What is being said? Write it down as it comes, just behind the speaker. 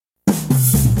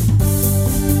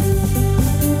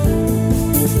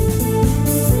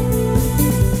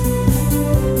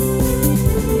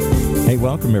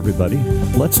welcome everybody.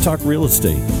 Let's talk real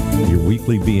estate, your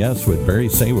weekly BS with Barry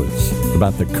Saywitz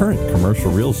about the current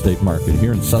commercial real estate market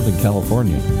here in Southern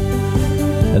California.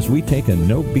 As we take a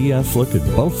no BS look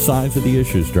at both sides of the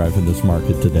issues driving this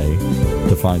market today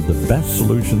to find the best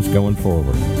solutions going forward.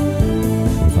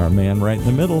 With our man right in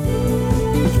the middle,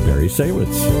 it's Barry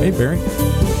Saywitz. Hey, Barry.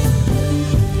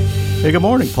 Hey, good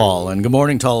morning, Paul, and good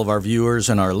morning to all of our viewers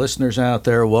and our listeners out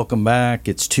there. Welcome back.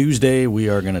 It's Tuesday. We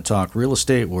are going to talk real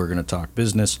estate. We're going to talk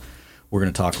business. We're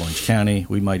going to talk Orange County.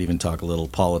 We might even talk a little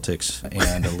politics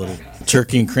and a little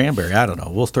turkey and cranberry. I don't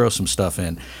know. We'll throw some stuff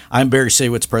in. I'm Barry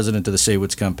Saywitz, president of the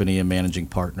Saywitz Company and managing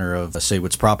partner of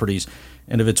Saywitz Properties.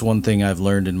 And if it's one thing I've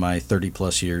learned in my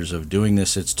 30-plus years of doing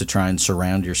this, it's to try and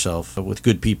surround yourself with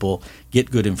good people,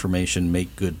 get good information,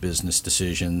 make good business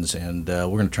decisions. And we're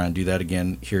going to try and do that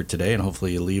again here today. And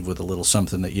hopefully you leave with a little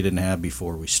something that you didn't have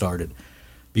before we started.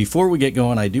 Before we get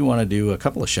going, I do want to do a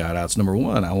couple of shout-outs. Number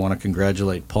one, I want to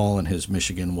congratulate Paul and his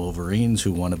Michigan Wolverines,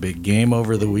 who won a big game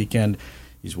over the weekend.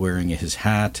 He's wearing his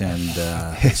hat and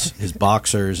his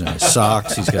boxers and his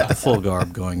socks. He's got the full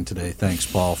garb going today. Thanks,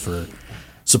 Paul, for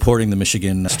supporting the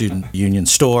Michigan Student Union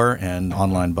store and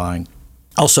online buying.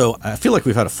 Also, I feel like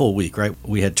we've had a full week, right?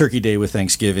 We had Turkey Day with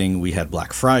Thanksgiving. We had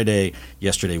Black Friday.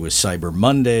 Yesterday was Cyber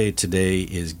Monday. Today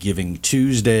is Giving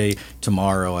Tuesday.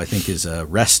 Tomorrow, I think, is a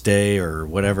rest day or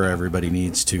whatever everybody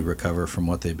needs to recover from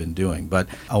what they've been doing. But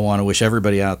I want to wish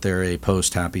everybody out there a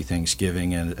post-Happy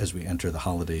Thanksgiving. And as we enter the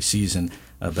holiday season,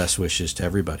 best wishes to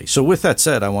everybody. So with that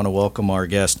said, I want to welcome our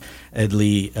guest, Ed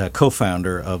Lee,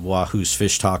 co-founder of Wahoo's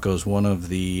FishTacos, one of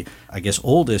the, I guess,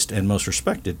 oldest and most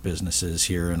respected businesses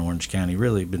here in Orange County.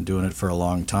 Really been doing it for a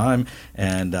long time.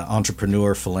 And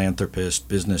entrepreneur, philanthropist,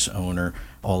 business owner,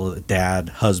 all of the dad,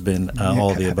 husband,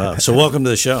 all of the above. So welcome to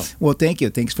the show. Well, thank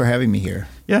you. Thanks for having me here.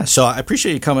 Yeah, so I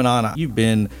appreciate you coming on. You've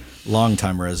been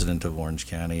longtime resident of Orange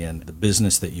County, and the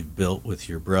business that you've built with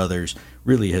your brothers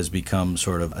really has become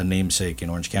sort of a namesake in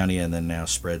Orange County and then now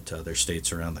spread to other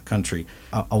states around the country.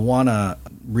 I want to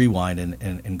rewind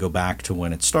and go back to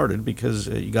when it started, because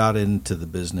you got into the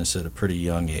business at a pretty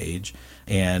young age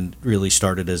and really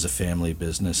started as a family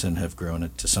business and have grown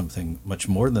it to something much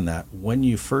more than that. When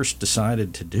you first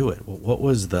decided to do it, what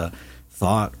was the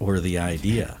thought or the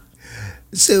idea?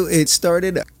 So it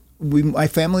started, my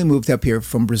family moved up here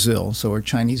from Brazil, so we're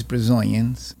Chinese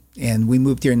Brazilians, and we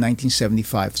moved here in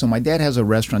 1975. So my dad has a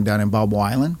restaurant down in Balboa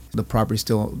Island. The property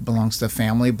still belongs to the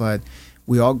family, but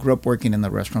we all grew up working in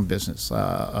the restaurant business.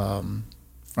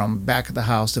 From back of the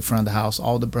house to front of the house,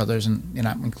 all the brothers, and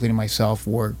including myself,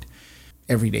 worked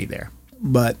every day there.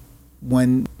 But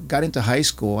when I got into high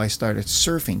school, I started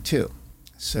surfing too.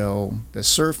 So the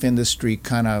surf industry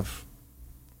kind of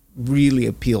really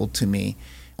appealed to me.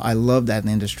 I love that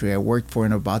industry. I worked for it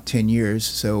in about 10 years.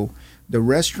 So the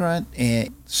restaurant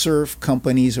and surf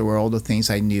companies were all the things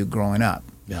I knew growing up.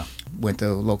 Yeah. Went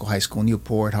to local high school,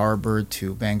 Newport, Harvard,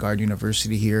 to Vanguard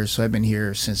University here. So I've been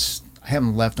here since, I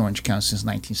haven't left Orange County since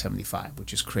 1975,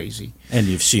 which is crazy. And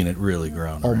you've seen it really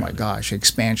grow. Oh my gosh,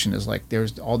 expansion is like,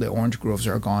 there's all the orange groves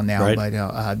are gone now. Right. But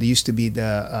there used to be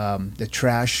the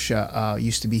trash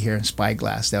used to be here in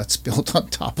Spyglass that's built on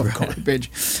top of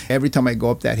garbage. Every time I go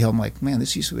up that hill, I'm like, man,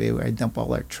 this used to be where I dump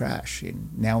all our trash,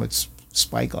 and now it's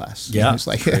Spyglass. Yeah, it's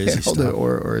like crazy stuff.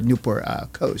 or Newport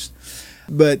Coast.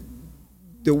 But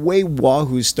the way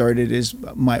Wahoo started is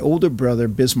my older brother,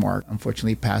 Bismarck,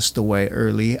 unfortunately passed away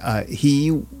early.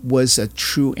 He was a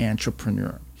true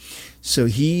entrepreneur. So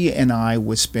he and I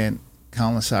would spend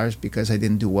countless hours, because I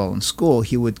didn't do well in school.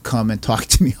 He would come and talk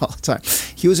to me all the time.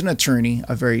 He was an attorney,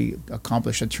 a very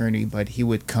accomplished attorney, but he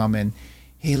would come and,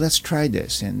 hey, let's try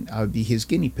this. And I would be his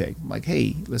guinea pig. I'm like,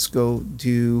 hey, let's go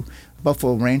do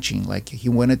buffalo ranching. Like, he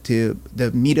wanted to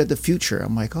the meat of the future.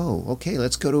 I'm like, oh, okay,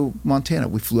 let's go to Montana.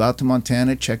 We flew out to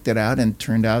Montana, checked it out, and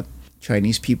turned out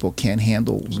Chinese people can't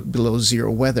handle below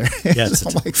zero weather. Yes. So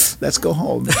I'm like, let's go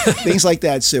home. Things like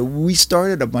that. So we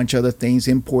started a bunch of other things,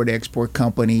 import-export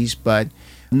companies, but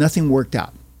nothing worked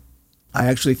out. I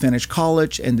actually finished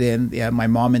college, and then my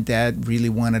mom and dad really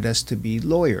wanted us to be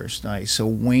lawyers. So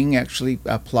Wing actually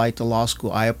applied to law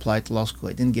school. I applied to law school.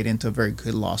 I didn't get into a very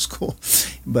good law school,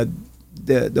 but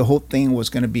the whole thing was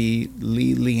going to be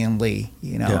Lee, and Lee,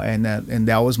 Yeah. and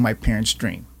that was my parents'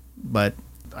 dream. But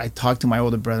I talked to my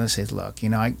older brother and said, look,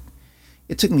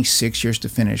 it took me 6 years to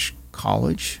finish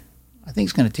college. I think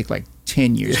it's going to take like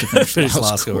 10 years to finish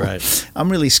law school. Right.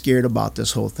 I'm really scared about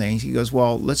this whole thing. He goes,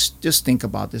 well, let's just think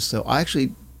about this. So I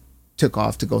actually took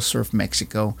off to go surf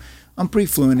Mexico. I'm pretty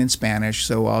fluent in Spanish,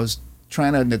 so I was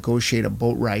trying to negotiate a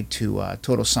boat ride to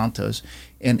Todos Santos,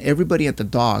 and everybody at the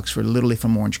docks were literally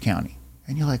from Orange County.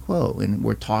 And you're like, whoa. And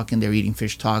we're talking, they're eating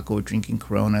fish taco, drinking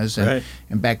Coronas. And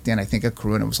back then, I think a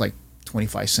Corona was like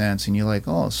 25 cents. And you're like,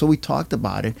 oh. So we talked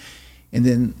about it. And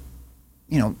then,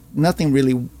 nothing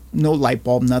really, no light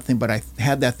bulb, nothing. But I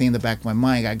had that thing in the back of my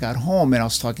mind. I got home and I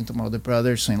was talking to my older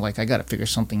brother saying, like, I got to figure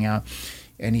something out.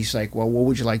 And he's like, well, what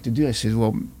would you like to do? I said,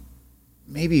 well,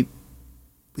 maybe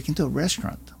we can do a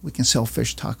restaurant. We can sell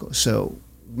fish tacos. So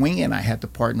Wing and I had to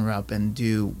partner up and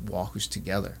do Wahoo's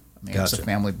together. I mean, It's a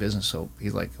family business. So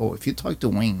he's like, oh, if you talk to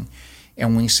Wing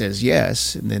and Wing says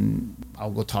yes, and then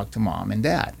I'll go talk to Mom and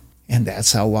Dad. And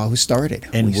that's how Wahoo started.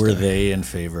 And were they in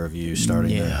favor of you starting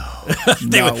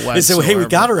they said, hey, we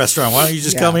got a restaurant. Why don't you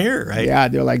just come here, right? Yeah,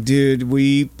 they're like, dude,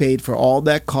 we paid for all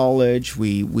that college.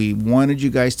 We wanted you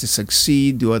guys to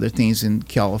succeed, do other things in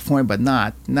California, but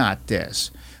not this.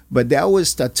 But that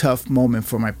was a tough moment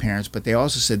for my parents. But they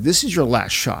also said, this is your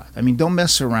last shot. I mean, don't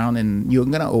mess around, and you're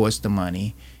going to owe us the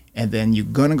money. And then you're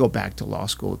going to go back to law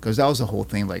school. Because that was the whole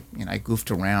thing. Like, I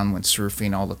goofed around, went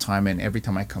surfing all the time. And every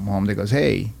time I come home, they goes,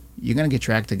 hey, you're going to get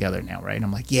your act together now, right? And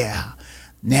I'm like, yeah,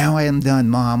 now I am done,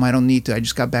 Mom. I don't need to. I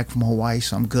just got back from Hawaii,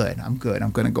 so I'm good. I'm going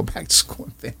to go back to school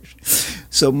and finish.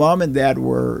 So Mom and Dad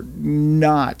were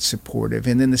not supportive.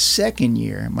 And then the second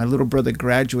year, my little brother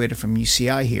graduated from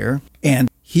UCI here,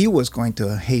 and he was going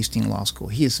to Hastings Law School.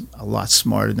 He is a lot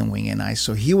smarter than Wing and I,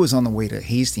 so he was on the way to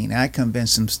Hastings, and I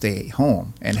convinced him to stay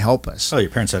home and help us. Oh,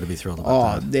 your parents had to be thrilled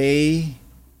about that. Oh, they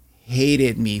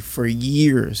hated me for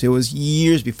years. It was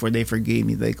years before they forgave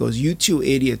me. They goes, you two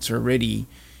idiots already,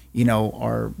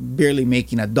 are barely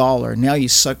making $1. Now you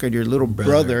suckered your little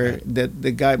brother. Right.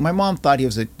 The guy, my mom thought he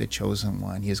was the chosen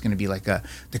one. He was going to be like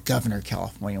the governor of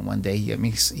California one day.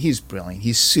 He's brilliant.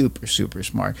 He's super, super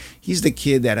smart. He's the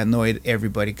kid that annoyed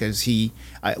everybody because we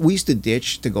used to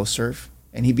ditch to go surf,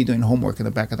 and he'd be doing homework in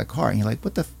the back of the car. And you're like,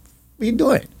 what are you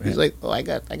doing? Right. He's like, I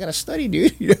got to study,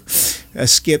 dude.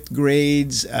 Skipped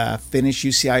grades, finished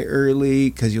UCI early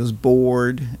because he was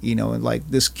bored. And like,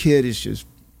 this kid is just,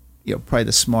 probably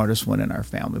the smartest one in our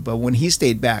family. But when he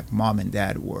stayed back, Mom and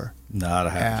Dad were not a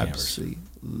happy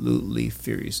absolutely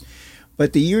furious.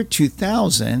 But the year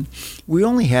 2000, we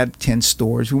only had 10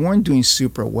 stores. We weren't doing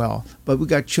super well, but we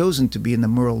got chosen to be in the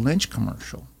Merrill Lynch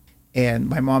commercial. And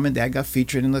my mom and dad got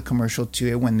featured in the commercial too.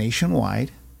 It went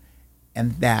nationwide.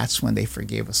 And that's when they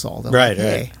forgave us all. They're like,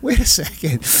 hey, wait a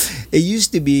second. It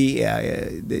used to be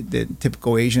the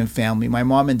typical Asian family. My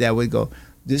mom and dad would go,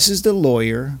 this is the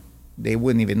lawyer. They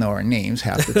wouldn't even know our names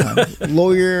half the time.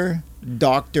 Lawyer,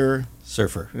 doctor.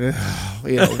 Surfer.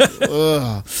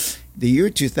 The year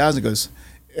 2000 goes,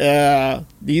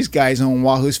 these guys own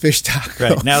Wahoo's FishTacos.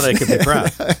 Right, now they can be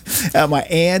proud. My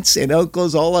aunts and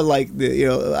uncles, all are like,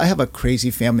 I have a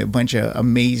crazy family, a bunch of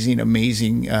amazing,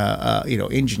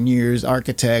 engineers,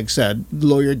 architects,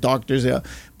 lawyer, doctors.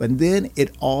 But then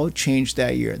it all changed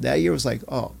that year. That year was like,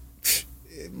 oh,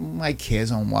 my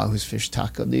kids own Wahoo's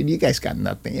FishTaco, dude. You guys got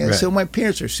nothing. Right. So my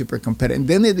parents are super competitive. And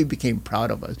then they became proud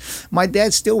of us. My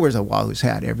dad still wears a Wahoo's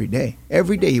hat every day.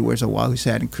 Every day he wears a Wahoo's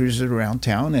hat and cruises around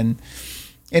town. And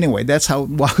anyway, that's how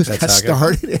Wahoo's got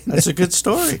started. That's a good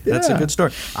story. Yeah. That's a good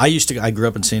story. I grew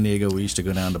up in San Diego. We used to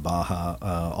go down to Baja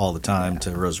all the time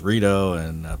to Rosarito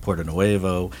and Puerto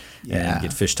Nuevo and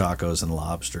get fish tacos and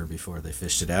lobster before they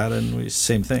fished it out. And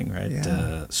same thing, right?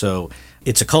 Yeah. So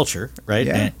it's a culture, right?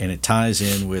 Yeah. And it ties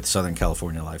in with Southern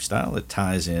California lifestyle. It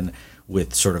ties in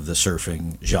with sort of the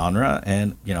surfing genre,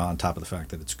 and on top of the fact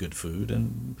that it's good food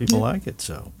and people like it.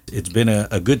 So it's been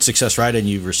a good success ride, and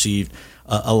you've received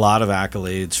a lot of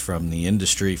accolades from the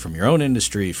industry, from your own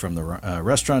industry, from the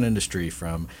restaurant industry,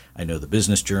 from, I know, the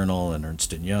Business Journal and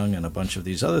Ernst & Young and a bunch of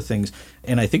these other things.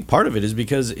 And I think part of it is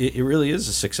because it really is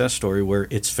a success story where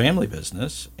it's family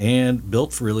business and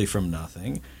built really from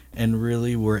nothing, and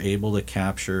really were able to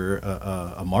capture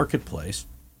a marketplace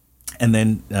and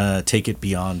then take it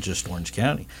beyond just Orange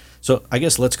County. So I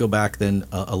guess let's go back then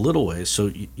a little ways.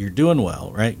 So you're doing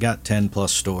well, right? Got 10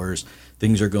 plus stores,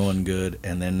 things are going good,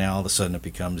 and then now all of a sudden it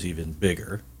becomes even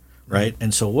bigger, right?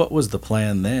 And so what was the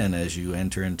plan then as you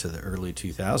enter into the early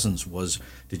 2000s?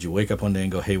 Did you wake up one day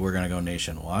and go, hey, we're going to go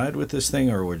nationwide with this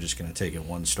thing, or we're just going to take it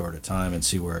one store at a time and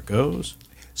see where it goes?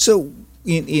 So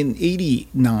in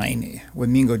 89,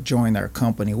 when Mingo joined our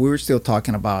company, we were still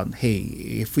talking about, hey,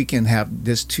 if we can have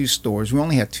this 2 stores. We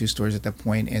only had 2 stores at that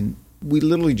point, and we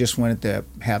literally just wanted to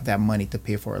have that money to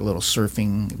pay for our little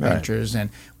surfing ventures,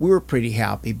 and we were pretty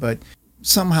happy. But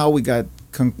somehow we got,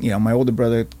 my older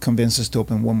brother convinced us to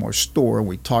open one more store.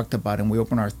 We talked about it, and we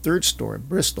opened our 3rd store at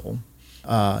Bristol,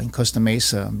 in Costa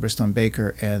Mesa, Bristol and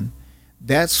Baker, and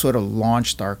that sort of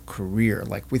launched our career.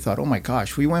 Like, we thought, oh my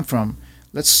gosh, we went from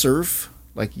let's surf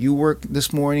Like you work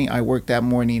this morning, I work that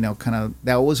morning, kind of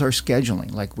that was our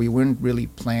scheduling. Like we weren't really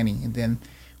planning. And then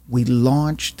we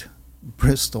launched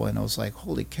Bristol, and I was like,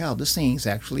 holy cow, this thing is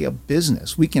actually a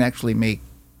business. We can actually make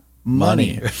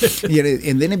money.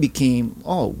 And then it became,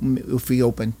 if we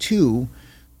open 2,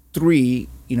 3,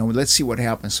 let's see what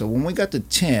happens. So when we got to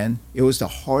 10, it was the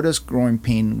hardest growing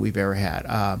pain we've ever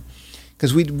had.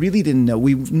 Because we really didn't know.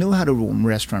 We knew how to run a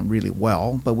restaurant really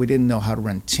well, but we didn't know how to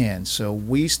run 10. So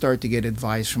we started to get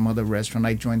advice from other restaurants.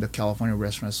 I joined the California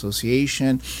Restaurant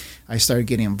Association. I started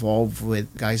getting involved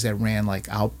with guys that ran like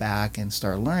Outback and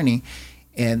started learning.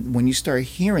 And when you start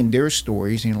hearing their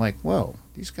stories, and you're like, whoa,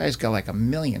 these guys got like 1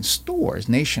 million stores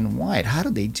nationwide. How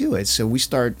did they do it? So we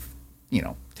start,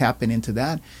 tapping into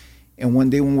that. And one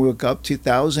day when we woke up,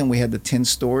 2000, we had the 10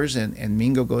 stores, and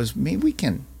Mingo goes, maybe we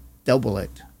can double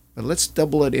it. But let's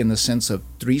double it in the sense of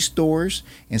 3 stores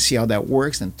and see how that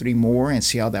works, and 3 more and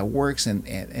see how that works. And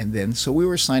then, so we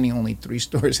were signing only 3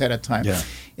 stores at a time. Yeah.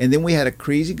 And then we had a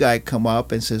crazy guy come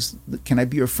up and says, can I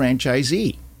be your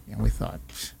franchisee? And we thought,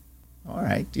 all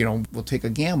right, we'll take a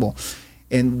gamble.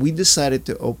 And we decided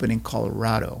to open in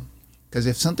Colorado. Because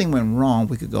if something went wrong,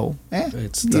 we could go,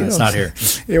 it's not here.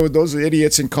 With those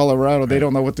idiots in Colorado, they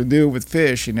don't know what to do with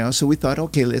fish, So we thought,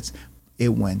 okay, it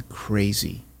went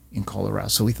crazy in Colorado.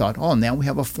 So we thought, now we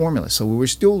have a formula. So we were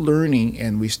still learning,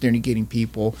 and we started getting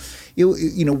people.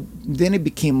 Then it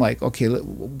became like, okay,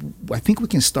 I think we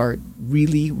can start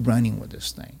really running with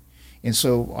this thing. And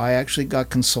so I actually got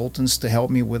consultants to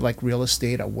help me with like real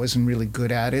estate. I wasn't really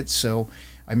good at it, so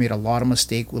I made a lot of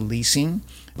mistake with leasing.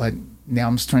 But now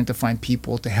I'm trying to find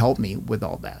people to help me with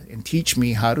all that and teach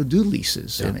me how to do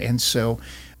leases. Yeah. And so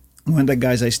one of the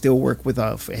guys I still work with,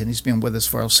 and he's been with us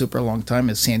for a super long time,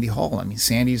 is Sandy Hall. I mean,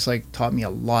 Sandy's like taught me a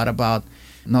lot about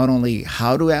not only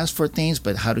how to ask for things,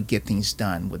 but how to get things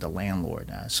done with the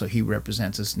landlord. So he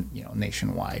represents us,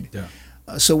 nationwide. Yeah.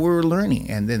 So we were learning,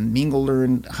 and then Mingo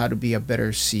learned how to be a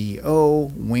better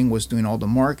CEO. Wing was doing all the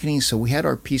marketing, so we had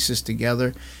our pieces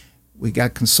together. We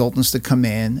got consultants to come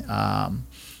in.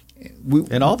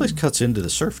 And all this cuts into the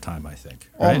surf time, I think.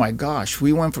 Right? Oh my gosh,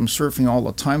 we went from surfing all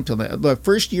the time till the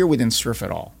first year we didn't surf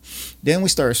at all. Then we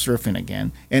started surfing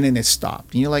again, and then it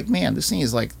stopped. And you're like, man, this thing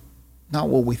is like not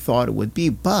what we thought it would be,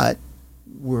 but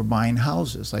we're buying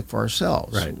houses like for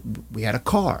ourselves. Right. We had a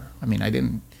car. I mean, I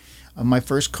didn't. My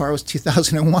first car was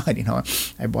 2001.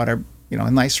 I bought a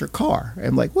nicer car.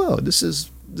 I'm like, whoa, this is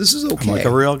okay. I'm like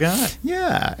a real guy.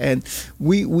 Yeah, and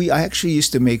I actually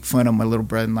used to make fun of my little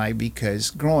brother and I, because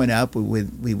growing up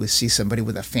we would see somebody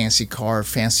with a fancy car,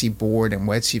 fancy board, and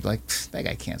wetsuit, like, that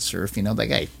guy can't surf. That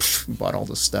guy bought all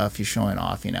the stuff, he's showing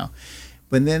off.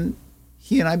 But then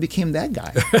he and I became that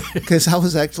guy, because I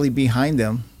was actually behind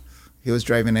him. He was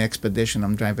driving an Expedition.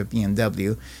 I'm driving a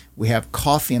BMW. We have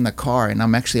coffee in the car, and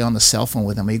I'm actually on the cell phone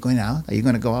with him. Are you going out? Are you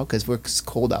going to go out? Because it's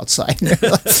cold outside.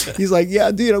 He's like, yeah,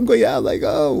 dude, I'm going out. I'm like,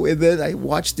 oh. And then I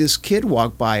watched this kid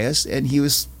walk by us, and he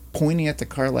was pointing at the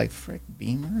car like, frick,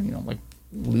 Beamer? Like,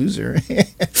 loser.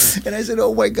 And I said,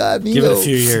 oh, my God, Mingo. Give it a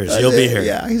few years. You'll be here.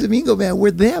 Yeah. He said, Mingo, man,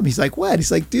 we're them. He's like, what?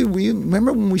 He's like, dude,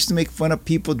 remember when we used to make fun of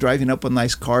people driving up on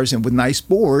nice cars and with nice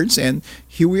boards? And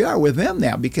here we are with them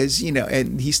now, because,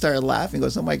 and he started laughing. He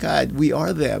goes, oh, my God, we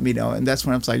are them, And that's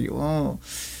when I was like, oh,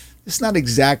 it's not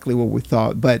exactly what we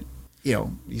thought. But,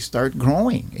 you start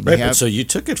growing. And right, but so you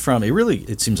took it from,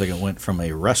 it seems like it went from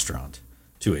a restaurant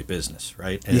to a business,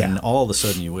 right? And all of a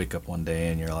sudden you wake up one day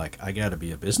and you're like, I got to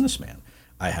be a businessman.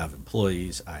 I have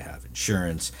employees, I have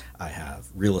insurance, I have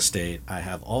real estate, I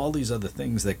have all these other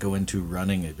things that go into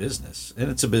running a business. And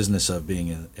it's a business of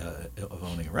of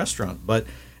owning a restaurant. But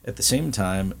at the same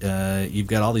time, you've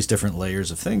got all these different layers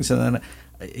of things. And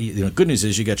then, good news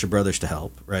is you got your brothers to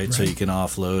help, right? So you can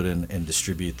offload and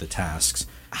distribute the tasks.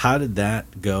 How did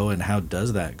that go, and how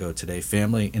does that go today?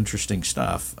 Family, interesting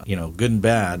stuff. Good and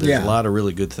bad. There's a lot of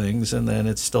really good things, and then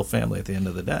it's still family at the end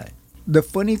of the day. The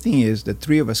funny thing is, the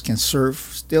 3 of us can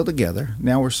surf still together.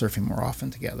 Now we're surfing more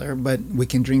often together, but we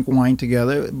can drink wine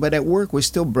together. But at work, we're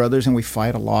still brothers, and we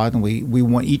fight a lot, and we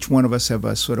want, each one of us have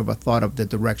a sort of a thought of the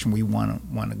direction we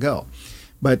want to go.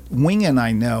 But Wing and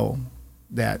I know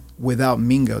that without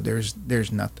Mingo,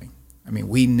 there's nothing. I mean,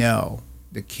 we know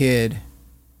the kid,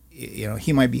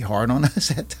 he might be hard on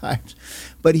us at times,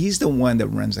 but he's the one that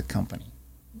runs the company.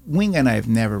 Wing and I have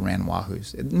never ran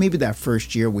Wahoos. Maybe that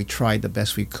first year we tried the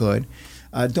best we could.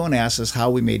 Don't ask us how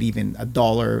we made even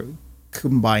 $1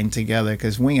 combined together,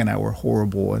 because Wing and I were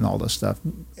horrible and all this stuff.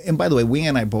 And by the way, Wing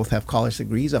and I both have college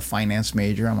degrees, a finance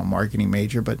major, I'm a marketing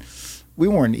major, but we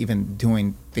weren't even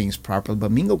doing things properly.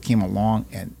 But Mingo came along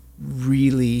and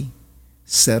really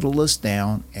settled us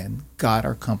down and got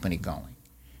our company going.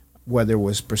 whether it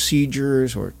was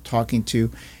procedures or talking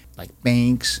to like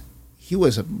banks. He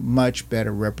was a much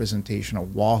better representation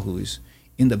of Wahoo's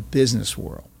in the business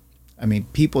world. I mean,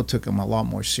 people took him a lot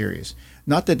more serious.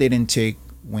 Not that they didn't take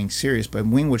Wing serious, but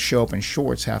Wing would show up in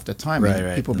shorts half the time. Right, and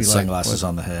right. People and be sunglasses like,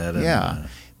 on the head. And, yeah.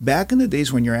 Back in the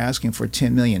days when you're asking for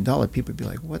 $10 million, people would be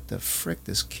like, what the frick?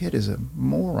 This kid is a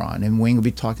moron. And Wing would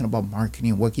be talking about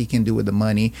marketing, what he can do with the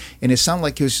money. And it sounded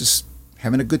like he was just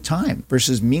having a good time.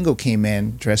 Versus Mingo came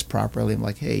in, dressed properly, and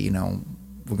like, hey, you know,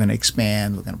 we're going to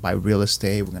expand. We're going to buy real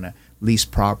estate. We're going to lease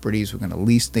properties. We're going to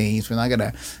lease things.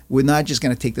 We're not just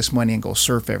going to take this money and go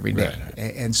surf every day.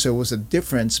 Right. And so it was a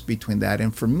difference between that.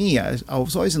 And for me, I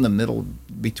was always in the middle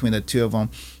between the two of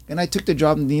them. And I took the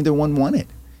job neither one wanted.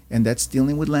 And that's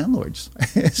dealing with landlords.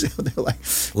 So they're like,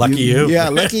 lucky you. Yeah,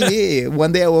 lucky you.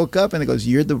 One day I woke up and it goes,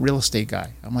 you're the real estate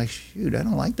guy. I'm like, shoot, I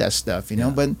don't like that stuff, you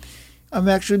know. But I've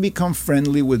actually become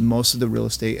friendly with most of the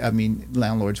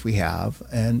landlords we have.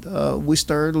 And we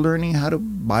started learning how to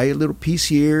buy a little piece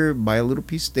here, buy a little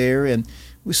piece there. And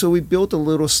we built a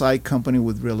little side company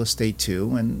with real estate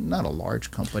too, and not a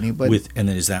large company, but and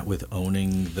then is that with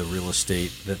owning the real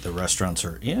estate that the restaurants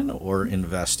are in, or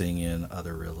investing in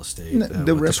other real estate?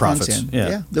 The restaurants the in,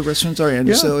 yeah, the restaurants are in.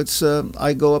 Yeah. So it's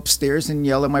I go upstairs and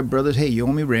yell at my brothers, "Hey, you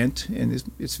owe me rent," and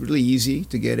it's really easy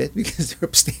to get it because they're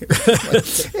upstairs. Like,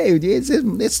 hey,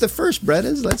 it's the first,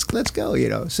 brothers. Let's go. You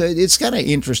know, so it's kind of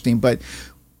interesting, but.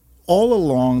 All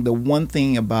along, the one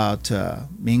thing about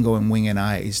Mingo and Wing and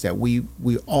I is that we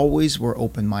always were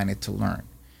open-minded to learn.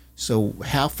 So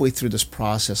halfway through this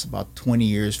process, about 20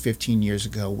 years, 15 years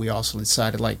ago, we also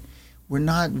decided, like, we're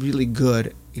not really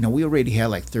good. You know, we already had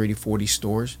like 30, 40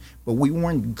 stores, but we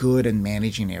weren't good at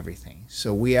managing everything.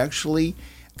 So we actually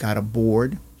got a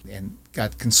board and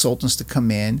got consultants to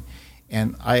come in.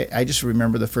 And I just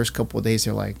remember the first couple of days,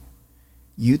 they're like,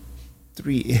 you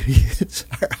three idiots,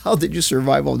 how did you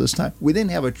survive all this time? We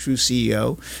didn't have a true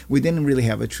CEO. We didn't really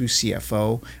have a true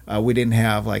CFO. We didn't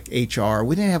have like HR.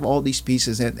 We didn't have all these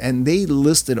pieces, and they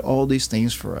listed all these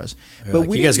things for us. But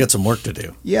you guys got some work to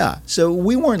do. Yeah, so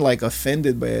we weren't like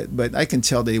offended by it, but I can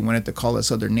tell they wanted to call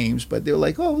us other names, but they were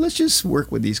like, oh, let's just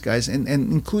work with these guys, and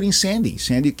including Sandy.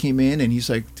 Sandy came in and he's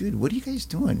like, dude, what are you guys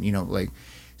doing? You know, like.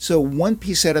 So one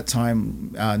piece at a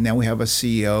time. Now we have a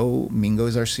CEO. Mingo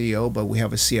is our CEO, but we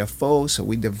have a CFO. So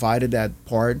we divided that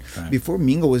part. Right. Before,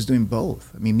 Mingo was doing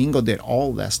both. I mean, Mingo did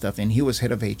all that stuff, and he was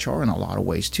head of HR in a lot of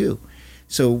ways too.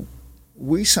 So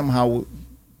we somehow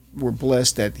were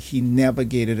blessed that he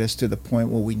navigated us to the point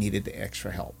where we needed the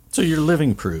extra help. So you're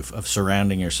living proof of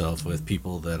surrounding yourself with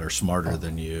people that are smarter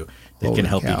than you, that can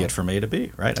help you get from A to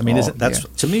B, right? I mean,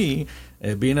 to me,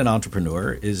 being an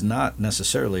entrepreneur is not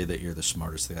necessarily that you're the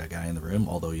smartest guy in the room,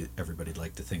 although everybody'd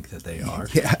like to think that they are.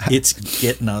 Yeah. It's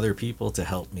getting other people to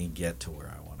help me get to where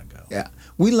I want to go. Yeah,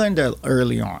 we learned that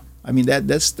early on. I mean,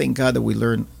 that's thank God that we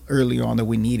learned early on that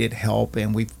we needed help,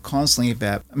 and we've constantly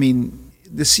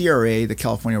the CRA, the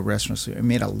California Restaurant Association,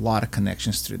 made a lot of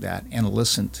connections through that and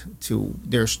listened to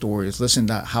their stories, listened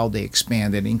to how they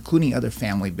expanded, including other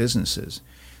family businesses.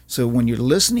 So when you're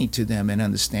listening to them and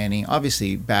understanding,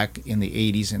 obviously back in the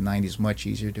 80s and 90s, much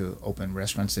easier to open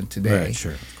restaurants than today. Right,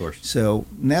 sure, of course. So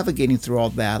navigating through all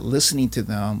that, listening to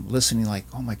them, listening like,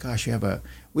 oh my gosh,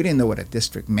 we didn't know what a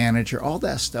district manager, all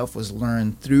that stuff was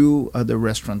learned through other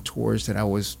restaurateurs that I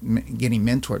was getting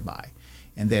mentored by.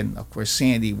 And then, of course,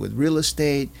 Sandy with real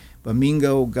estate. But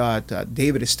Mingo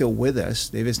David is still with us.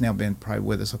 David's now been probably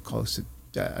with us close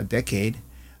to a decade.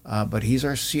 But he's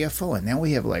our CFO. And now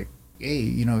we have like, hey,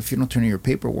 you know, if you don't turn in your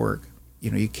paperwork, you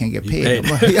know, you can't get paid.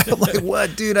 I'm like,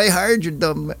 what, dude? I hired your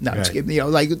dumb. No, just kidding. You know,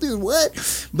 like, dude,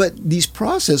 what? But these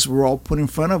processes were all put in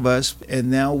front of us. And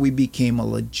now we became a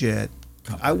legit,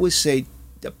 I would say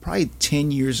probably 10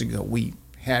 years ago, we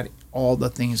had all the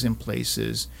things in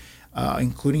places.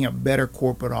 Including a better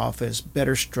corporate office,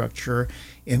 better structure,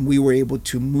 and we were able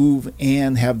to move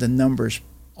and have the numbers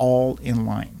all in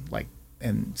line.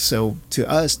 And so to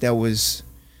us, that was,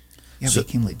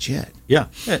 became legit. Yeah,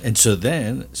 and so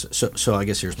then, so I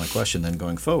guess here's my question then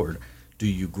going forward. Do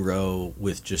you grow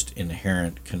with just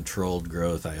inherent controlled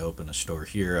growth? I open a store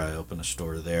here, I open a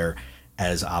store there,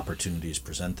 as opportunities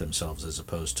present themselves, as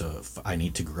opposed to I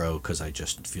need to grow because I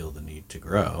just feel the need to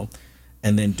grow?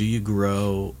 And then do you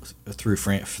grow through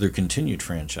continued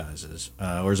franchises,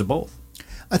 or is it both?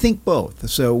 I think both.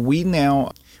 So we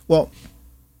now,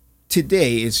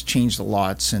 today it's changed a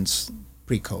lot since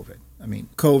pre-COVID. I mean,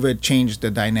 COVID changed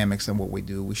the dynamics of what we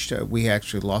do. We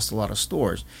actually lost a lot of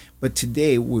stores. But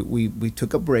today we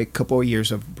took a break, couple of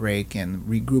years of break, and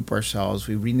regroup ourselves.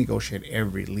 We renegotiated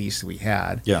every lease we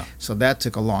had. Yeah. So that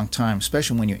took a long time,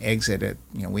 especially when you exited.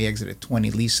 You know, we exited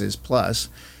 20 leases plus.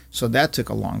 So that took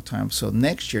a long time. So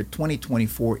next year,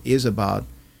 2024, is about,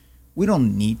 we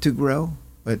don't need to grow,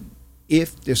 but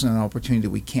if there's an opportunity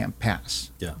we can't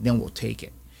pass, then we'll take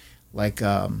it. Like,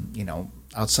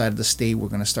 outside of the state, we're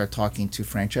going to start talking to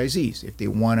franchisees if they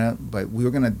want to, but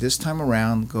we're going to this time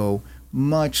around go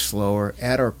much slower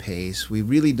at our pace. We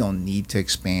really don't need to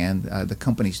expand. The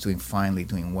company's finally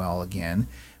doing well again,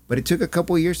 but it took a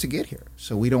couple of years to get here.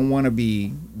 So we don't want to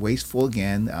be wasteful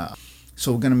again.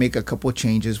 So we're going to make a couple of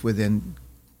changes within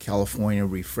California,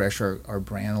 refresh our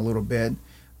brand a little bit.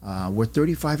 We're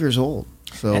 35 years old.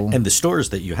 So and the stores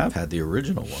that you have had, the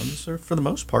original ones, are for the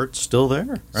most part still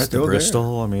there, right? Still the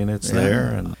Bristol, there. I mean, it's there.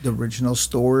 And the original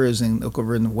store is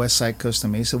over in the west side, Costa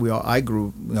Mesa. We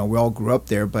all grew up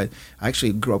there, but I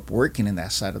actually grew up working in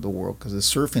that side of the world because the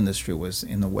surf industry was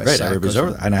in the west side. Right, everybody's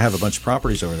over there. And I have a bunch of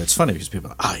properties over there. It's funny because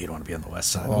people are you don't want to be on the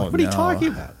west side. Like, what are you talking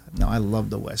about? No, I love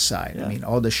the west side. Yeah. I mean,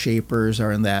 all the shapers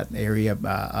are in that area.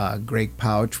 Greg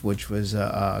Pouch, which was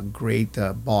a great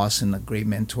boss and a great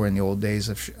mentor in the old days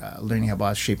of learning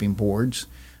about shaping boards.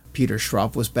 Peter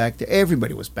Schropp was back there.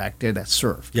 Everybody was back there that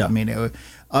surfed. Yeah. I mean,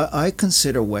 I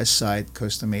consider West Side,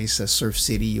 Costa Mesa, Surf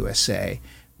City, USA.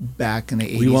 Back in the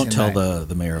 80s. We won't tell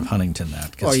the mayor of Huntington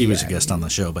that because he was a guest on the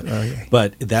show. But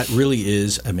but that really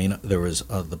is, I mean, there was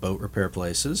the boat repair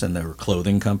places and there were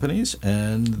clothing companies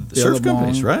and the surf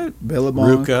companies, right?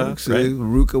 Billabong, Ruka, right?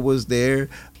 Ruka was there.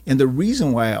 And the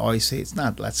reason why I always say it's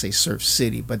not, let's say, Surf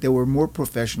City, but there were more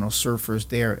professional surfers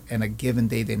there on a given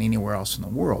day than anywhere else in the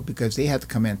world because they had to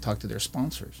come in and talk to their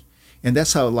sponsors. And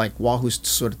that's how, like, Wahoo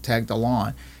sort of tagged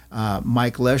along.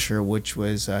 Mike Lesher, which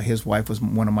was his wife was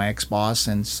one of my ex-boss,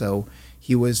 and so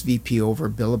he was VP over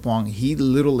Billabong. He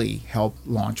literally helped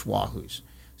launch Wahoo's.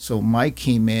 So Mike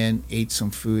came in, ate some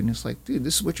food, and it's like, dude,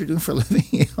 this is what you're doing for a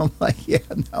living? I'm like, yeah,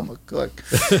 I'm a cook.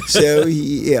 So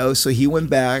he went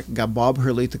back, got Bob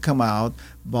Hurley to come out.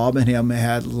 Bob and him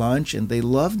had lunch, and they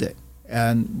loved it.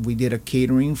 And we did a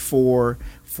catering for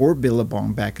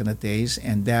Billabong back in the days,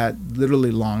 and that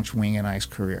literally launched Wing and I's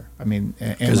career. I mean,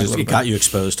 because it got you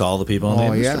exposed to all the people in the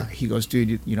industry. Yeah, he goes,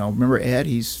 dude, remember Ed?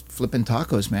 He's flipping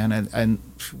tacos, man, and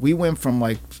we went from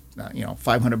like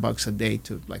 $500 a day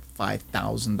to like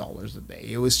 $5,000 a day.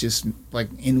 It was just like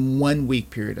in 1 week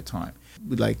period of time.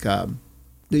 Like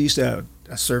they used to have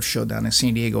a surf show down in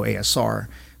San Diego, ASR.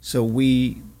 So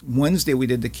Wednesday we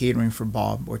did the catering for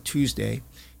Bob, or Tuesday.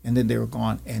 And then they were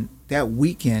gone. And that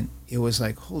weekend, it was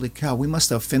like, holy cow, we must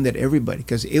have offended everybody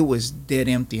because it was dead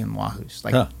empty in Wahoo's.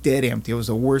 Dead empty. It was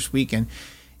the worst weekend.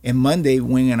 And Monday,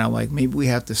 Wing and I were like, maybe we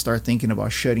have to start thinking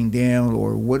about shutting down,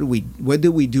 or what did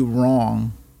we do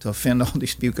wrong to offend all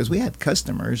these people? Because we had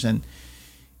customers, and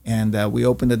we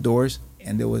opened the doors,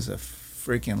 and there was a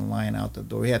freaking line out the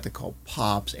door. We had to call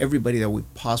Pops, everybody that we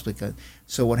possibly could.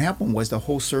 So what happened was the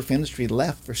whole surf industry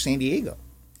left for San Diego.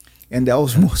 And that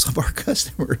was most of our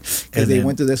customers because they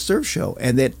went to the surf show.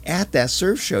 And then at that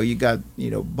surf show, you got,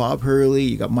 Bob Hurley,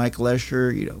 you got Mike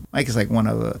Lesher. Mike is like one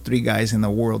of the 3 guys in the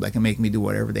world that can make me do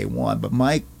whatever they want. But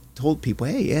Mike told people,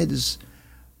 hey, Ed is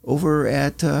over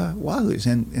at Wahoo's.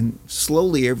 And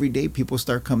slowly every day people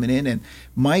start coming in. And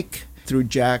Mike, through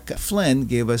Jack Flynn,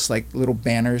 gave us like little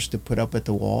banners to put up at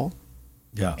the wall.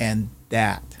 Yeah. And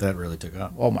that really took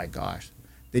off. Oh, my gosh.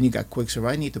 Then you got Quicksilver.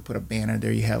 I need to put a banner there.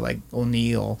 You had like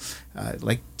O'Neill,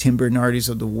 like Tim Bernardi's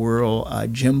of the world.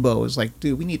 Jimbo is like,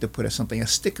 dude, we need to put a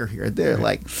sticker here. There, right.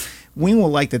 Like, we would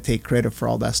like to take credit for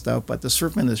all that stuff, but the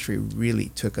surf industry really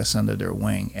took us under their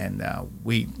wing, and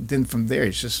then from there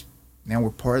it's just now we're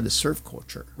part of the surf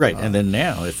culture. Right, and then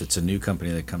now if it's a new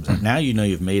company that comes out, now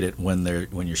you've made it when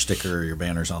your sticker or your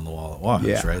banner's on the wall at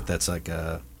Wahoo's, right? That's like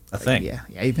a thing. Yeah,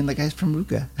 even the guys from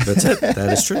Ruka. That's it.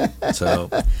 That is true. So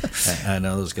I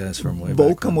know those guys from way back.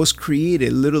 Volcom was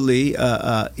created literally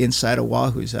inside of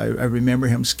Wahoo's. I remember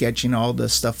him sketching all the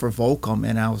stuff for Volcom,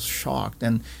 and I was shocked.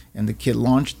 And the kid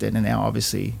launched it, and now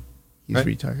obviously he's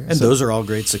retired. And those are all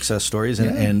great success stories.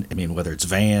 And I mean, whether it's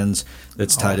Vans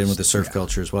that's tied in with the surf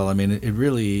culture as well. I mean, it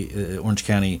really, Orange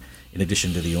County, in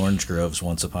addition to the orange groves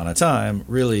once upon a time,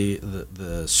 really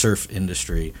the surf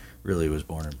industry really was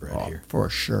born and bred here. For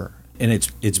sure. And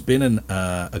it's been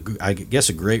I guess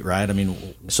a great ride. I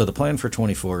mean, so the plan for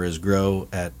 24 is grow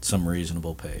at some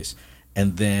reasonable pace.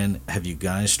 And then have you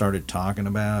guys started talking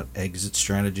about exit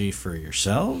strategy for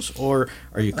yourselves, or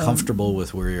are you comfortable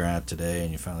with where you're at today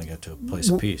and you finally got to a place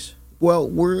of peace? Well,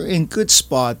 we're in good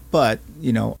spot, but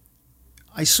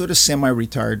I sort of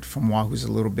semi-retired from Wahoo's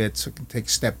a little bit, so I can take a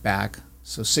step back.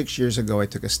 So 6 years ago, I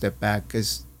took a step back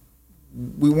because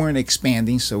we weren't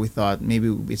expanding, so we thought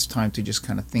maybe it's time to just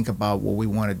kind of think about what we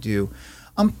want to do.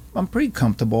 I'm pretty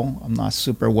comfortable. I'm not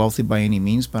super wealthy by any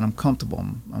means, but I'm comfortable.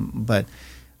 But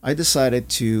I decided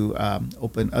to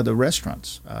open other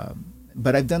restaurants.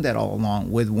 But I've done that all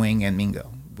along with Wing and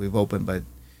Mingo. We've opened, but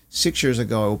 6 years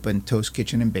ago, I opened Toast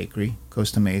Kitchen and Bakery,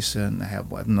 Costa Mesa, and I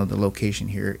have another location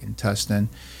here in Tustin.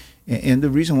 And the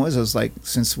reason was, I was like,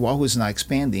 since Wahoo is not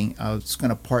expanding, I was going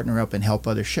to partner up and help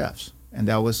other chefs. And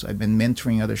I've been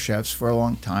mentoring other chefs for a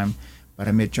long time. But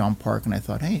I met John Park, and I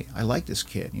thought, hey, I like this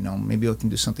kid. Maybe I can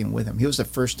do something with him. He was the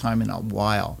first time in a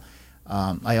while.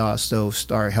 I also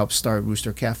helped start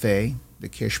Rooster Cafe, the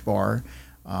Kish Bar.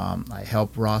 I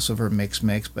helped Ross over Mix,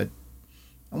 but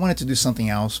I wanted to do something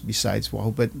else besides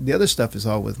Wahoo. But the other stuff is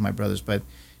all with my brothers. But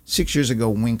 6 years ago,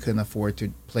 Wing couldn't afford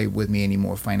to play with me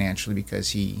anymore financially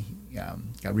because he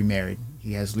got remarried.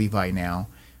 He has Levi now,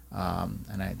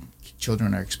 and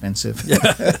children are expensive.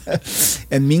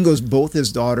 And Mingo's, both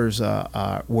his daughters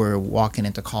were walking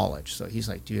into college. So he's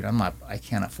like, dude, I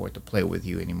can't afford to play with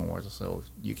you anymore. So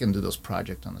you can do those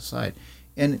projects on the side.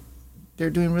 And they're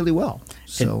doing really well.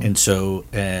 So, so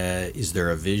is there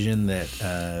a vision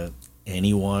that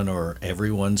anyone or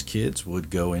everyone's kids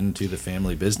would go into the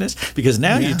family business? Because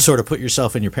now you sort of put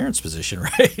yourself in your parents' position,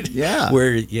 right? Yeah.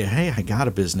 Where, hey, I got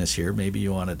a business here. Maybe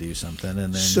you want to do something.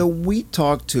 And then. So we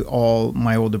talked to all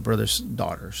my older brother's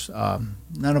daughters.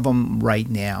 None of them right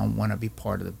now want to be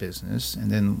part of the business. And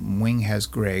then Wing has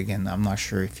Greg, and I'm not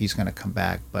sure if he's going to come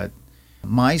back. But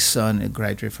my son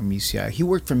graduated from UCI. He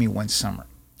worked for me one summer.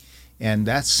 And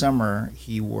that summer,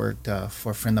 he worked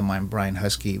for a friend of mine, Brian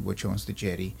Husky, which owns the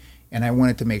Jetty. And I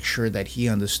wanted to make sure that he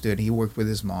understood. He worked with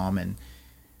his mom, and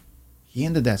he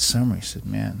ended that summer. He said,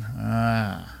 man,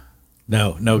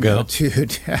 no go.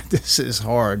 Dude, this is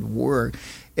hard work.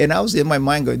 And I was in my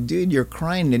mind going, dude, you're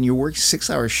crying and you work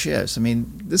 6-hour shifts. I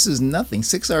mean, this is nothing.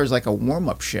 6 hours is like a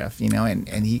warm-up shift,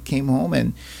 and he came home,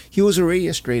 and he was already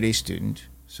a straight A student.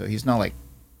 So he's not like,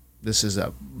 this is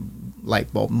a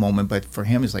light bulb moment, but for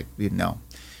him, it's like, no.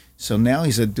 So now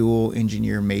he's a dual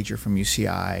engineer major from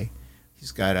UCI.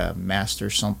 He's got a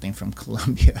master's something from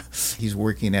Columbia. He's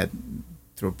working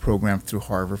through a program through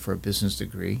Harvard for a business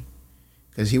degree,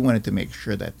 because he wanted to make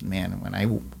sure that, man, when I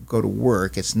go to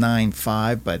work, it's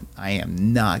 9-5, but I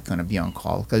am not going to be on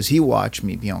call, because he watched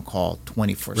me be on call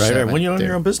 24/7. Right. When you own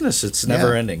your own business, it's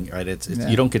never ending, right?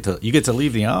 You don't get to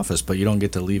leave the office, but you don't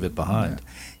get to leave it behind. Yeah.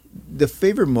 The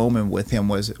favorite moment with him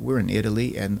was, we're in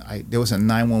Italy, and there was a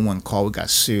 911 call. We got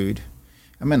sued.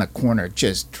 I'm in a corner,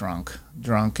 just drunk,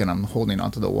 and I'm holding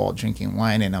onto the wall, drinking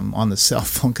wine, and I'm on the cell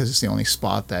phone because it's the only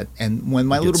spot that. And when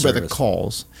my little brother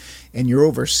calls, and you're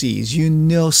overseas,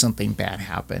 something bad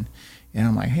happened, and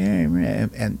I'm like, hey man,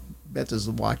 and Beth is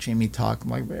watching me talk. I'm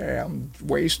like, man, I'm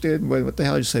wasted. What the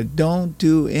hell? She said, don't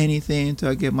do anything until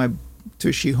I get my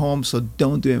tushy home. So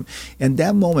don't do it. And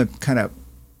that moment kind of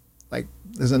like,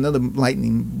 there's another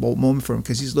lightning bolt moment for him,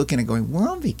 because he's looking and going, we're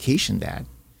on vacation, Dad.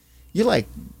 You're like.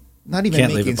 Not even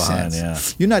Can't making leave it behind,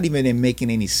 sense. Yeah. You're not even making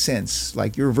any sense.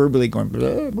 Like, you're verbally going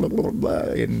blah, blah, blah,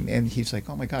 blah. And he's like,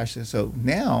 oh my gosh. So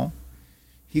now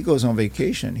he goes on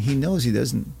vacation. He knows he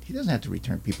doesn't have to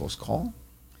return people's call.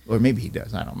 Or maybe he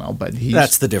does. I don't know. But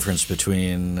that's the difference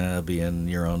between being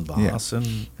your own boss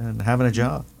and having a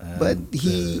job. And, but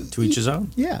to each his own.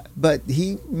 Yeah. But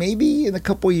he maybe in a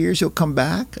couple of years he'll come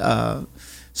back.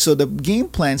 So the game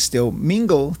plan still,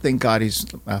 Mingo, thank God, he's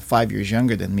 5 years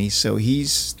younger than me, so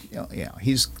he's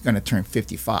going to turn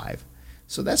 55.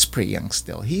 So that's pretty young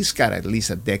still. He's got at least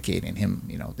a decade in him,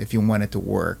 if he wanted to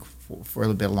work for a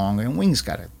little bit longer. And Wing's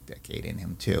got a decade in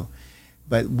him too.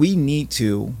 But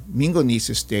Mingo needs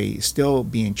to still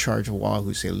be in charge of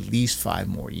Wahoo at least 5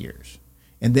 more years.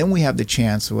 And then we have the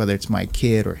chance, whether it's my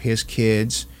kid or his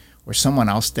kids, or someone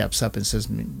else steps up and says,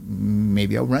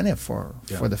 maybe I'll run it for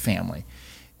the family.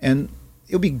 And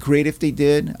it would be great if they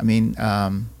did. I mean,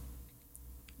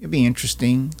 it'd be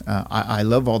interesting. I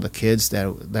love all the kids that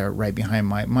are right behind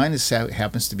mine.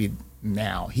 Happens to be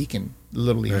now. He can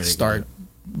literally start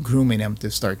grooming them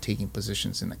to start taking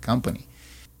positions in the company.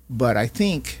 But I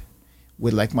think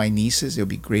with like my nieces, it would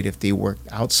be great if they worked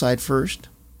outside first,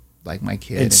 like my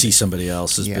kid. And see somebody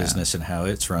else's business and how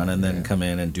it's run, and then come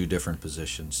in and do different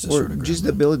positions. Or just the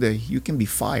ability that you can be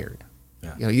fired.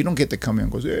 Yeah. You don't get to come in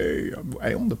and go, hey,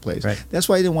 I own the place. Right. That's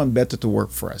why I didn't want Beto to work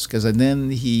for us, because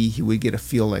then he would get a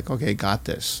feel like, okay, got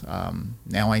this.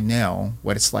 Now I know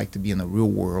what it's like to be in the real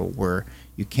world where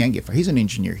you can get fired. He's an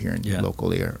engineer here in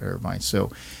locally, Irvine.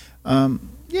 So,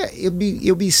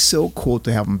 it'll be so cool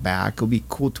to have him back. It'll be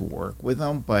cool to work with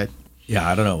him, but Yeah,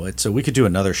 I don't know. So we could do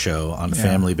another show on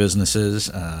family businesses.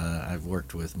 I've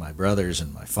worked with my brothers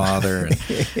and my father, and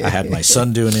I had my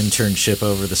son do an internship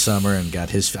over the summer and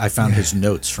I found his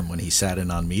notes from when he sat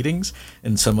in on meetings,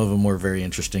 and some of them were very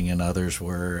interesting, and others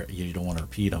were you don't want to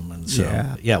repeat them. And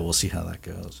so we'll see how that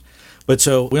goes. But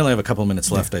so we only have a couple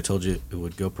minutes left. I told you it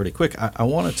would go pretty quick. I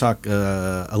want to talk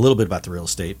a little bit about the real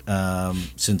estate,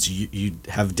 since you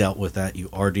have dealt with that. You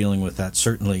are dealing with that.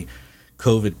 Certainly,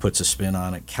 COVID puts a spin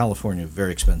on it. California, a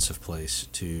very expensive place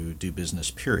to do business,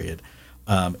 period.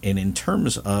 And in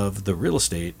terms of the real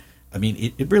estate, I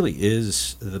mean, it really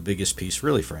is the biggest piece,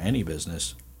 really, for any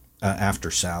business after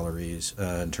salaries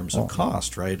in terms of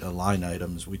cost, right? Line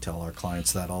items, we tell our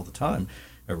clients that all the time.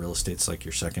 Real estate's like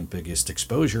your second biggest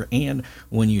exposure. And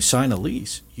when you sign a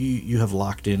lease, you have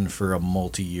locked in for a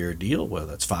multi-year deal, whether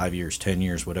that's 5 years, 10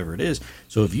 years, whatever it is.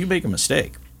 So if you make a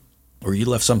mistake, or you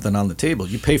left something on the table,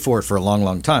 you pay for it for a long,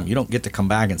 long time. You don't get to come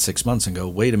back in 6 months and go,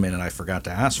 wait a minute, I forgot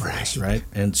to ask for this, right?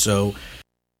 And so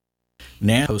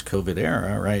now, post-COVID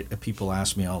era, right, people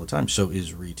ask me all the time, so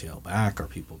is retail back? Are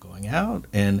people going out?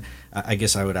 And I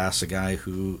guess I would ask a guy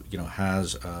who,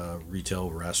 has a retail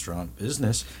restaurant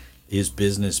business, is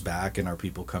business back, and are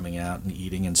people coming out and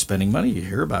eating and spending money? You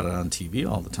hear about it on TV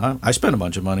all the time. I spent a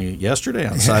bunch of money yesterday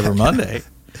on Cyber Monday.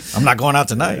 I'm not going out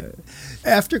tonight.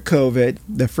 After COVID,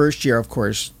 the first year, of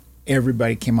course,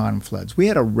 everybody came out in floods. We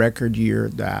had a record year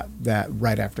that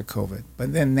right after COVID.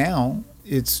 But then now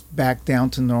it's back down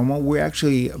to normal. We're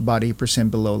actually about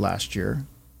 8% below last year,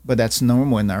 but that's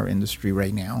normal in our industry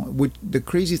right now. The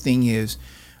crazy thing is,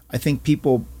 I think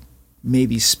people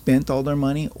maybe spent all their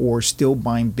money or still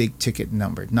buying big ticket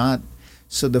number.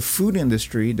 So the food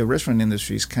industry, the restaurant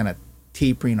industry is kind of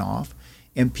tapering off,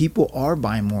 and people are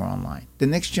buying more online. The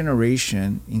next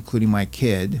generation, including my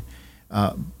kid,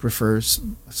 prefers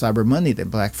Cyber Monday than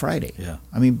Black Friday. Yeah.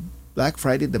 I mean, Black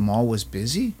Friday, the mall was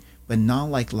busy, but not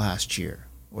like last year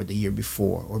or the year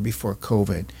before or before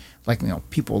COVID. Like,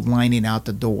 people lining out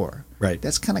the door. Right.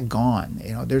 That's kind of gone.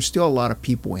 There's still a lot of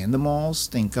people in the malls,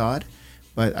 thank God.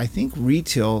 But I think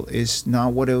retail is not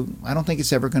I don't think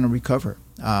it's ever going to recover.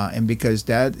 And because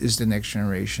that is the next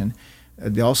generation,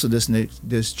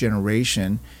 this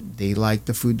generation, they like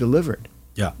the food delivered.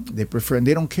 Yeah. They prefer, and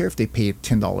they don't care if they pay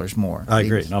 $10 more. I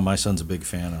agree. No, my son's a big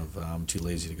fan of, I'm too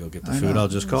lazy to go get the food, I'll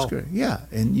just call. Yeah,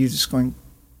 and you're just going,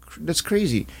 that's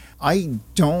crazy. I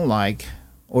don't like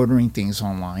ordering things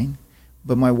online,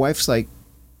 but my wife's like,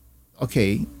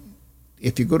 okay,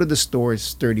 if you go to the store,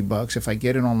 it's $30. If I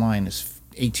get it online, it's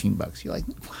 $18. You're like,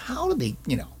 how do they,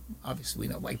 obviously,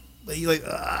 like, you're like,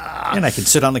 and I can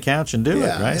sit on the couch and do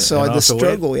it, right? So the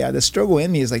struggle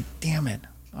in me is like, damn it.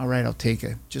 All right, I'll take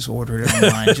it. Just order it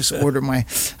online.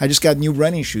 I just got new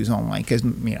running shoes online because,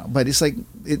 but it's like,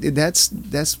 that's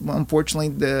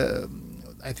unfortunately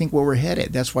I think where we're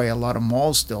headed. That's why a lot of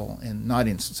malls still, and not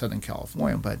in Southern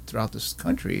California, but throughout this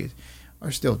country,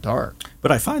 are still dark.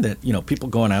 But I find that, people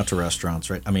going out to restaurants,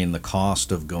 right? I mean, the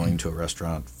cost of going to a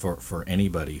restaurant for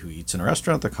anybody who eats in a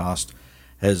restaurant, the cost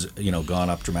has, gone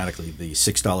up dramatically. The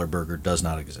 $6 burger does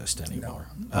not exist anymore.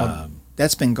 No.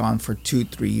 That's been gone for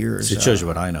 2-3 years. It shows you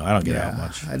what I know. I don't get out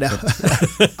much. I know.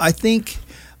 I think,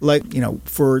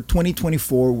 for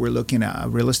 2024, we're looking at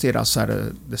real estate outside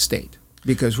of the state.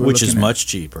 Which is much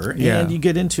cheaper. Yeah. And you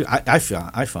get into, I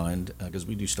find, because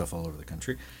we do stuff all over the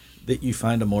country, that you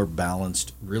find a more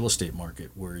balanced real estate market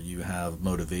where you have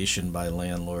motivation by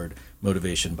landlord,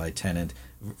 motivation by tenant,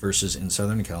 versus in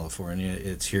Southern California,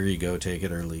 it's here you go, take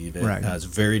it or leave it. Right. It's a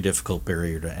very difficult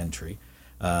barrier to entry.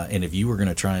 And if you were going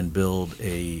to try and build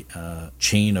a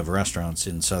chain of restaurants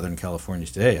in Southern California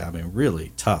today, I mean,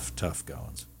 really tough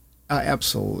goings.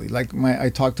 Absolutely. I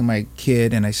talked to my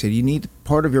kid and I said, you need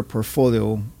part of your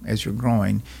portfolio as you're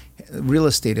growing. Real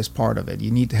estate is part of it.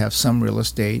 You need to have some real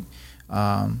estate.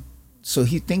 So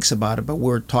he thinks about it, but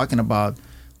we're talking about,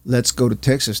 let's go to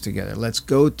Texas together. Let's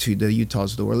go to the Utah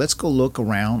store. Let's go look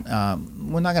around.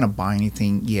 We're not going to buy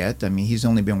anything yet. I mean, he's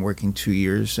only been working 2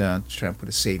 years, trying to put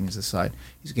his savings aside.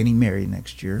 He's getting married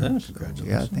next year. Oh, congratulations.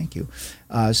 Yeah, thank you.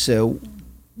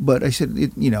 But I said,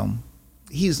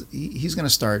 he's going to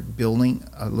start building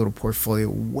a little portfolio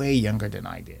way younger than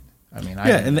I did. I mean,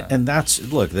 and that's,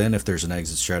 look, then if there's an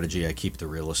exit strategy, I keep the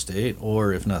real estate,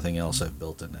 or if nothing else, I've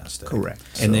built a nest egg. Correct.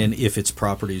 And then if it's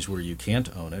properties where you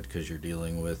can't own it because you're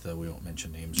dealing with, we won't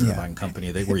mention names, or buying company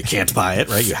where you can't buy it,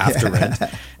 right? You have to rent,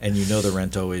 and the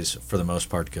rent always, for the most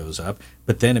part, goes up.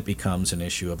 But then it becomes an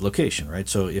issue of location, right?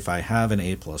 So if I have an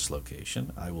A-plus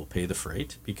location, I will pay the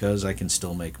freight because I can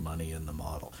still make money in the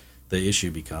model. The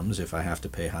issue becomes if I have to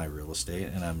pay high real estate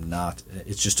and I'm not,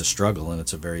 it's just a struggle and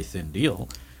it's a very thin deal.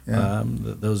 Yeah.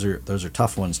 Those are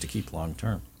tough ones to keep long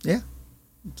term. Yeah,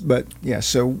 But yeah,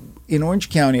 so in Orange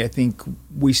County, I think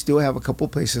we still have a couple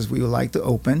places we would like to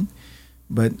open,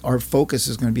 but our focus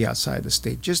is going to be outside the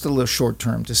state, just a little short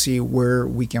term to see where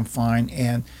we can find.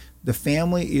 And the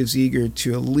family is eager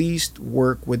to at least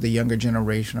work with the younger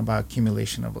generation about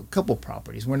accumulation of a couple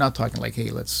properties. We're not talking like, hey,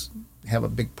 let's have a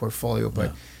big portfolio,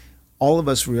 but all of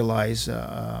us realize,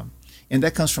 and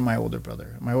that comes from my older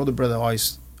brother. My older brother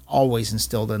always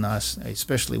instilled in us,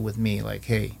 especially with me, like,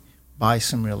 hey, buy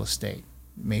some real estate.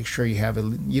 Make sure you have it.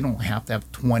 You don't have to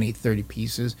have 20, 30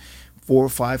 pieces. 4 or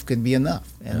 5 could be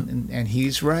enough, and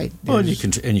he's right. Well, and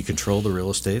you control the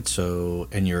real estate, so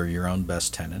and you're your own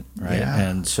best tenant, right? Yeah.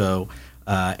 And so,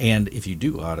 and if you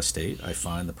do out of state, I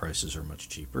find the prices are much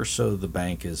cheaper, so the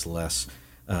bank is less.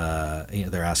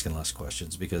 They're asking less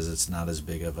questions because it's not as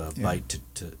big of a bite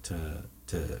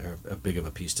or a big of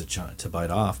a piece to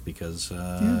bite off because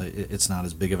it's not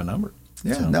as big of a number.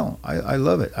 Yeah, So- no, I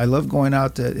love it. I love going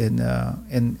out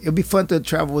and it'll be fun to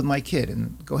travel with my kid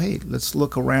and go, hey, let's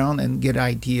look around and get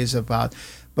ideas about.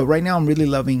 But right now, I'm really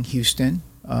loving Houston.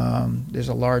 There's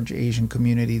a large Asian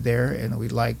community there, and we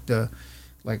like the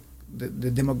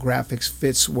demographics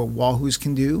fits what Wahoo's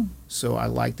can do. So I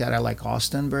like that. I like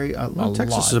Austin a Texas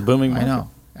lot. is a booming market. I know,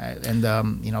 and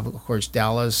of course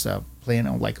Dallas,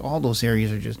 Plano, like all those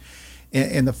areas are just.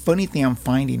 And the funny thing I'm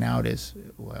finding out is,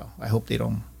 well, I hope they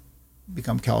don't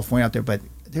become California out there, but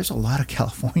there's a lot of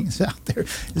Californians out there,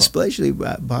 especially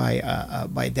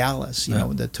by Dallas. You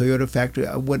know, the Toyota factory.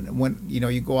 When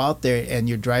you go out there and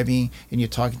you're driving and you're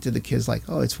talking to the kids like,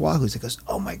 oh, it's Wahoo's. It goes,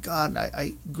 oh my God,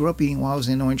 I grew up eating Wahoo's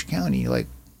in Orange County. You're like,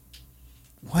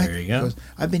 what? There you go. Goes,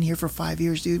 I've been here for 5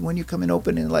 years, dude. When you come and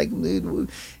open and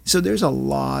so there's a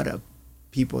lot of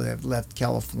people that have left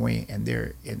California and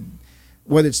they're in.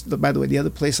 Whether it's, by the way, the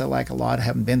other place I like a lot, I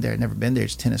haven't been there, never been there,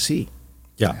 is Tennessee.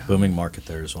 Yeah, booming market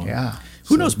there as well. Yeah.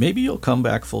 Who knows? Maybe you'll come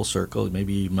back full circle.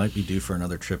 Maybe you might be due for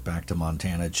another trip back to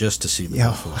Montana just to see the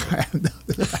buffalo.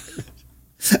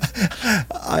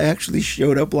 I actually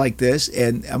showed up like this,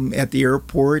 and I'm at the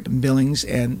airport in Billings,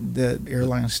 and the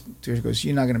airline stewardess goes,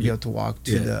 "You're not going to be able to walk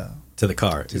to the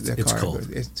car. It's car. cold.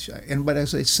 But I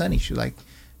said, it's sunny. She's like,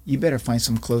 you better find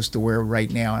some clothes to wear right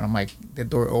now. And I'm like, the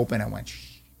door opened. I went,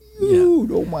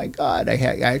 dude, oh my God. I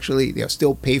actually,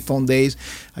 still payphone days.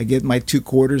 I get my 2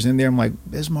 quarters in there. I'm like,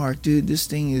 Bismarck, dude, this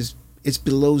thing it's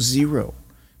below zero.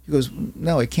 He goes,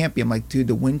 no, it can't be. I'm like, dude,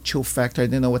 the wind chill factor. I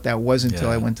didn't know what that was until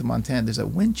I went to Montana. There's a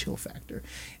wind chill factor.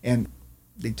 And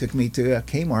they took me to a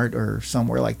Kmart or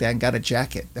somewhere like that and got a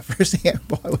jacket. The first thing I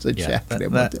bought was a jacket.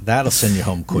 That'll send you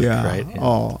home quick, right? Yeah.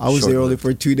 Oh, I was there only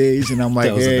for 2 days, and I'm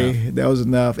like, that was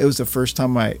enough. It was the first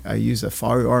time I used a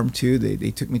firearm too. They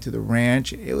took me to the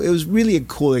ranch. It was really a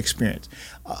cool experience.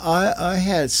 I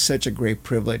had such a great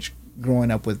privilege growing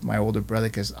up with my older brother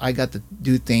because I got to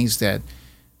do things that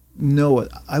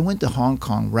I went to Hong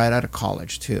Kong right out of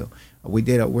college too.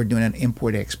 We're doing an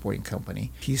import-exporting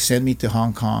company. He sent me to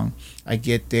Hong Kong. I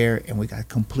get there, and we got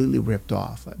completely ripped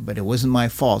off. But it wasn't my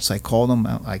fault. So I called him.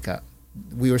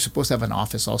 We were supposed to have an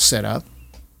office all set up.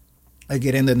 I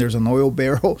get in, then there's an oil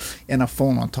barrel and a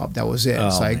phone on top. That was it.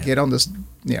 I get on this,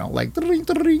 like, ding,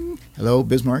 ding. Hello,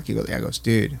 Bismarck? He goes,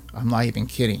 dude, I'm not even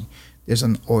kidding. There's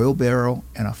an oil barrel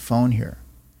and a phone here.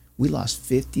 We lost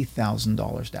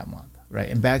 $50,000 that month, right?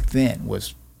 And back then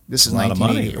this is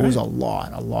 1980. It was a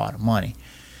lot of money.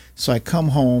 So I come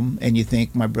home, and you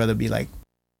think my brother be like,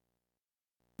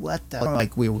 what the?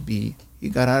 Like we would be. I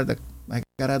got out of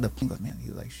the plane. Man, he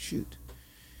was like, shoot,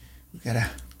 we gotta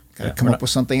come up with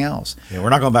something else. Yeah, we're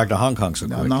not going back to Hong Kong so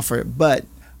quick. No, not for it. But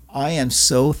I am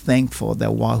so thankful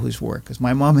that Wahoo's worked because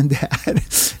my mom and dad,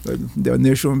 the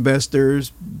initial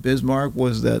investors, Bismarck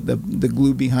was the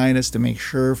glue behind us to make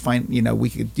sure we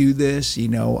could do this.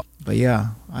 But yeah,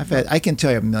 I can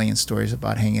tell you a million stories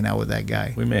about hanging out with that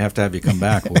guy. We may have to have you come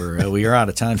back. We are out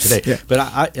of time today. Yeah. But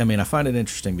I find it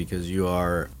interesting because you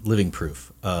are living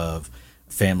proof of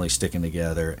family sticking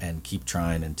together and keep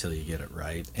trying until you get it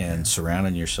right, and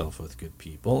surrounding yourself with good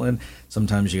people. And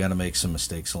sometimes you got to make some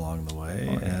mistakes along the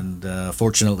way. And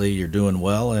fortunately, you're doing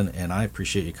well. And I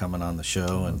appreciate you coming on the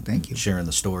show and thank you. Sharing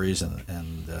the stories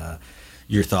and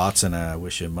your thoughts, and I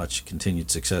wish you much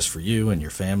continued success for you and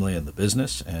your family and the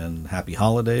business, and happy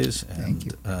holidays. And thank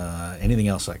you. Anything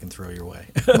else I can throw your way?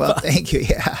 Well, thank you.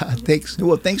 Yeah, thanks.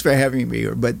 Well, thanks for having me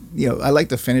here. But I like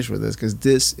to finish with this because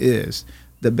this is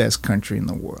the best country in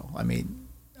the world. I mean,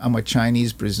 I'm a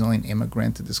Chinese Brazilian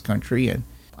immigrant to this country, and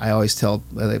I always tell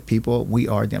other people we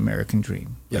are the American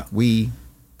dream. Yeah, we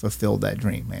fulfilled that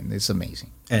dream, and it's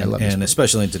amazing. And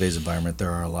especially in today's environment,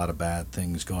 there are a lot of bad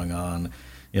things going on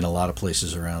in a lot of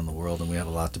places around the world, and we have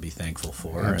a lot to be thankful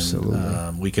for. Absolutely.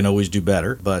 And we can always do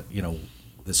better, but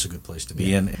this is a good place to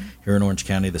be. And here in Orange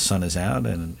County, the sun is out,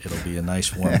 and it'll be a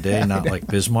nice warm day, not like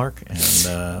Bismarck,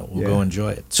 and we'll go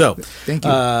enjoy it. So thank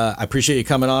you. I appreciate you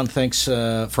coming on. Thanks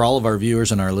for all of our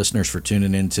viewers and our listeners for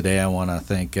tuning in today. I want to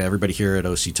thank everybody here at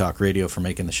OC Talk Radio for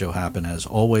making the show happen, as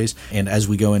always. And as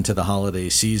we go into the holiday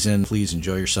season, please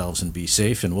enjoy yourselves and be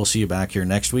safe, and we'll see you back here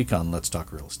next week on Let's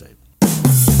Talk Real Estate.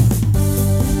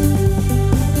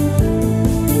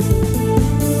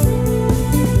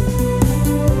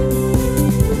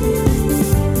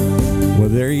 Well,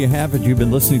 there you have it. You've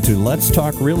been listening to Let's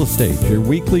Talk Real Estate, your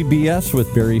weekly BS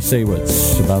with Barry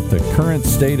Saywitz about the current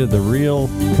state of the real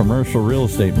commercial real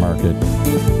estate market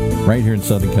right here in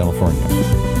Southern California.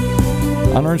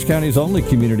 On Orange County's only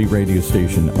community radio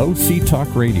station, OC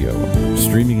Talk Radio,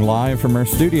 streaming live from our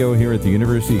studio here at the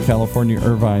University of California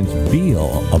Irvine's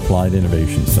Beale Applied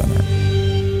Innovation Center.